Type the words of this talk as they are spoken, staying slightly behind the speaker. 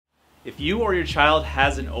If you or your child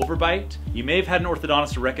has an overbite, you may have had an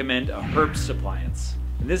orthodontist recommend a Herbst appliance.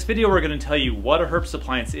 In this video, we're going to tell you what a Herbst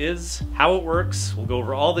appliance is, how it works, we'll go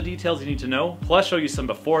over all the details you need to know, plus show you some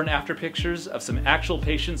before and after pictures of some actual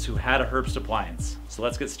patients who had a Herbst appliance. So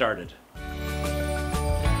let's get started.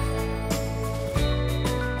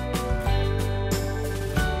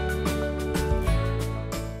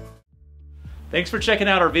 Thanks for checking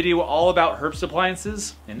out our video all about Herbst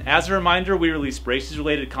appliances. And as a reminder, we release braces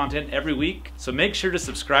related content every week, so make sure to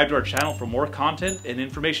subscribe to our channel for more content and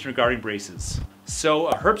information regarding braces. So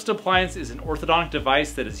a Herbst appliance is an orthodontic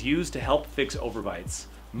device that is used to help fix overbites.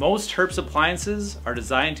 Most Herbst appliances are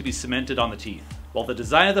designed to be cemented on the teeth. While the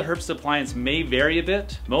design of the Herbst appliance may vary a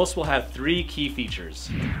bit, most will have three key features.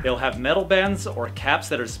 They'll have metal bands or caps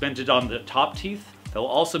that are cemented on the top teeth. They'll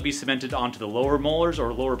also be cemented onto the lower molars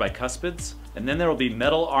or lower bicuspids. And then there will be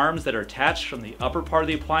metal arms that are attached from the upper part of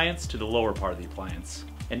the appliance to the lower part of the appliance.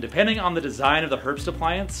 And depending on the design of the Herbst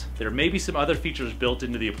appliance, there may be some other features built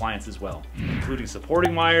into the appliance as well, including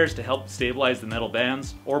supporting wires to help stabilize the metal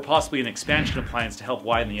bands, or possibly an expansion appliance to help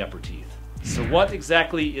widen the upper teeth. So what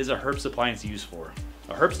exactly is a Herbst appliance used for?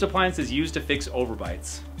 A Herbst appliance is used to fix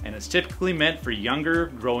overbites, and it's typically meant for younger,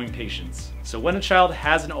 growing patients. So when a child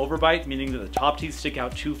has an overbite, meaning that the top teeth stick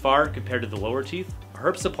out too far compared to the lower teeth, a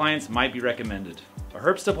Herbst appliance might be recommended. A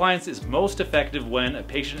Herbst appliance is most effective when a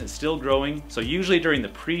patient is still growing, so usually during the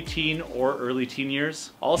pre-teen or early teen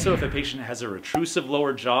years. Also if a patient has a retrusive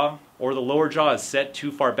lower jaw, or the lower jaw is set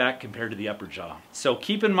too far back compared to the upper jaw. So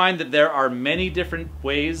keep in mind that there are many different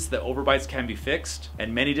ways that overbites can be fixed,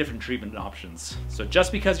 and many different treatment options. So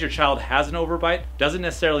just because your child has an overbite doesn't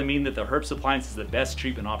necessarily mean that the Herbst appliance is the best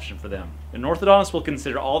treatment option for them. An orthodontist will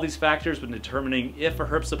consider all these factors when determining if a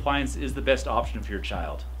Herbst appliance is the best option for your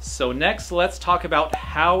child. So next, let's talk about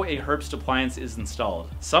how a Herbst appliance is installed.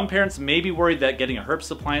 Some parents may be worried that getting a Herbst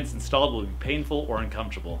appliance installed will be painful or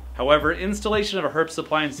uncomfortable. However, installation of a Herbst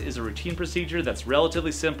appliance is a routine procedure that's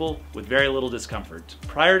relatively simple with very little discomfort.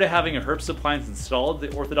 Prior to having a Herbst appliance installed, the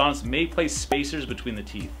orthodontist may place spacers between the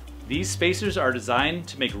teeth. These spacers are designed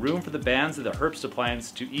to make room for the bands of the Herbst appliance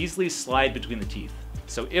to easily slide between the teeth.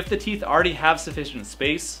 So if the teeth already have sufficient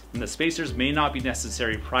space, then the spacers may not be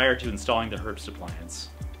necessary prior to installing the Herbst appliance.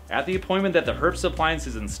 At the appointment that the Herbst appliance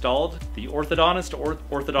is installed, the orthodontist or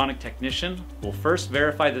orthodontic technician will first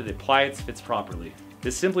verify that the appliance fits properly.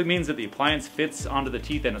 This simply means that the appliance fits onto the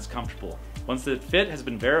teeth and is comfortable. Once the fit has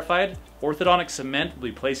been verified, orthodontic cement will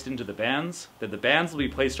be placed into the bands, then the bands will be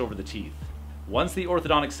placed over the teeth. Once the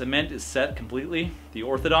orthodontic cement is set completely, the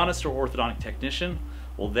orthodontist or orthodontic technician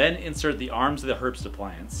will then insert the arms of the Herbst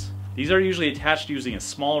appliance. These are usually attached using a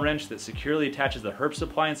small wrench that securely attaches the Herbst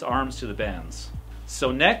appliance arms to the bands.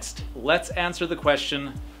 So next, let's answer the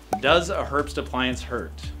question, does a Herbst appliance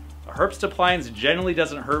hurt? A Herbst appliance generally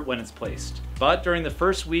doesn't hurt when it's placed, but during the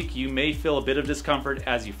first week you may feel a bit of discomfort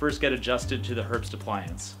as you first get adjusted to the Herbst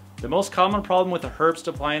appliance. The most common problem with a Herbst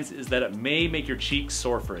appliance is that it may make your cheeks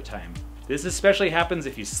sore for a time. This especially happens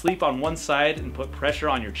if you sleep on one side and put pressure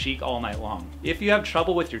on your cheek all night long. If you have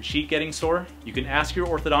trouble with your cheek getting sore, you can ask your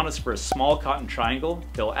orthodontist for a small cotton triangle.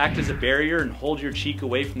 They'll act as a barrier and hold your cheek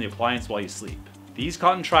away from the appliance while you sleep. These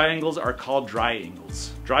cotton triangles are called dry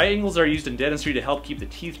angles. Dry angles are used in dentistry to help keep the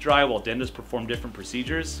teeth dry while dentists perform different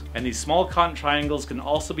procedures, and these small cotton triangles can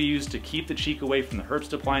also be used to keep the cheek away from the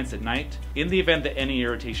Herbst appliance at night in the event that any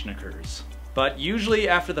irritation occurs. But usually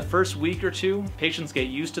after the first week or two, patients get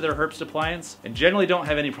used to their Herbst appliance and generally don't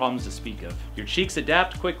have any problems to speak of. Your cheeks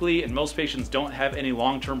adapt quickly and most patients don't have any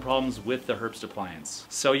long-term problems with the Herbst appliance.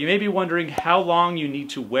 So you may be wondering how long you need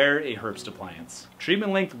to wear a Herbst appliance.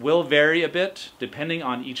 Treatment length will vary a bit depending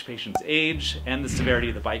on each patient's age and the severity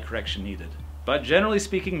of the bite correction needed. But generally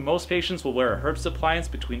speaking, most patients will wear a Herbst appliance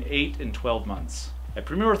between 8 and 12 months. At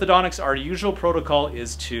Premier Orthodontics, our usual protocol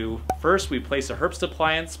is to, first we place a Herbst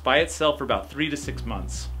appliance by itself for about 3 to 6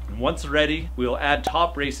 months. And once ready, we will add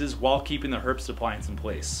top braces while keeping the Herbst appliance in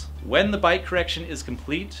place. When the bite correction is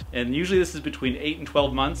complete, and usually this is between 8 and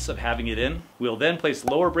 12 months of having it in, we'll then place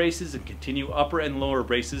lower braces and continue upper and lower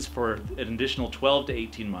braces for an additional 12 to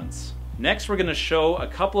 18 months. Next, we're going to show a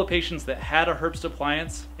couple of patients that had a Herbst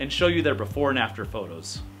appliance and show you their before and after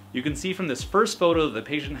photos. You can see from this first photo that the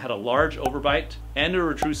patient had a large overbite and a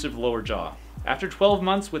retrusive lower jaw. After 12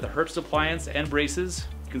 months with a Herbst appliance and braces,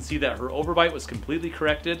 you can see that her overbite was completely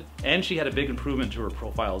corrected and she had a big improvement to her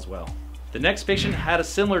profile as well. The next patient had a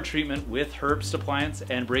similar treatment with Herbst appliance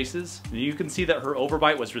and braces, and you can see that her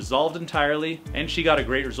overbite was resolved entirely and she got a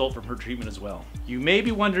great result from her treatment as well. You may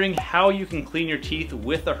be wondering how you can clean your teeth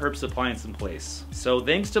with a Herbst appliance in place. So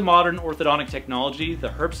thanks to modern orthodontic technology, the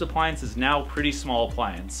Herbst appliance is now a pretty small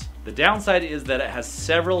appliance. The downside is that it has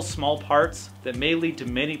several small parts that may lead to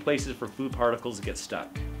many places for food particles to get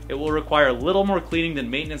stuck. It will require a little more cleaning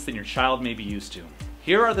and maintenance than your child may be used to.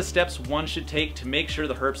 Here are the steps one should take to make sure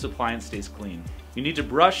the Herbst appliance stays clean. You need to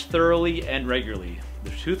brush thoroughly and regularly.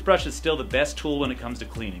 The toothbrush is still the best tool when it comes to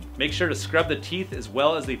cleaning. Make sure to scrub the teeth as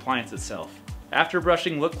well as the appliance itself. After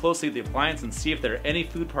brushing, look closely at the appliance and see if there are any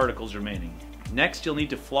food particles remaining. Next, you'll need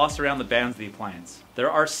to floss around the bands of the appliance. There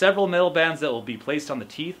are several metal bands that will be placed on the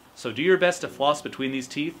teeth, so do your best to floss between these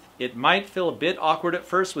teeth. It might feel a bit awkward at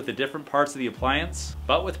first with the different parts of the appliance,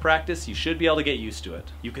 but with practice you should be able to get used to it.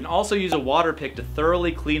 You can also use a water pick to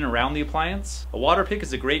thoroughly clean around the appliance. A water pick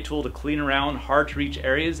is a great tool to clean around hard to reach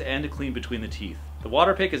areas and to clean between the teeth. The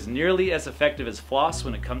water pick is nearly as effective as floss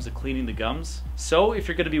when it comes to cleaning the gums, so if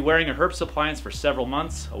you're going to be wearing a Herbst appliance for several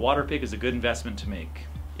months, a water pick is a good investment to make.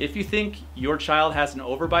 If you think your child has an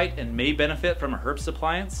overbite and may benefit from a Herbst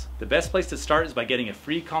appliance, the best place to start is by getting a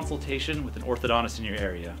free consultation with an orthodontist in your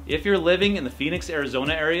area. If you're living in the Phoenix,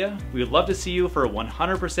 Arizona area, we would love to see you for a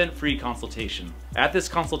 100% free consultation. At this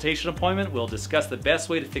consultation appointment, we'll discuss the best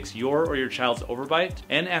way to fix your or your child's overbite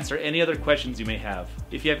and answer any other questions you may have.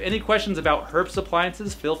 If you have any questions about Herbst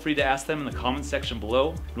appliances, feel free to ask them in the comments section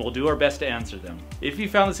below, and we'll do our best to answer them. If you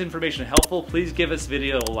found this information helpful, please give this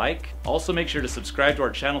video a like. Also make sure to subscribe to our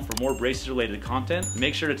channel for more braces related content, and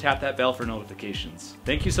make sure to tap that bell for notifications.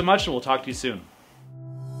 Thank you so much, and we'll talk to you soon.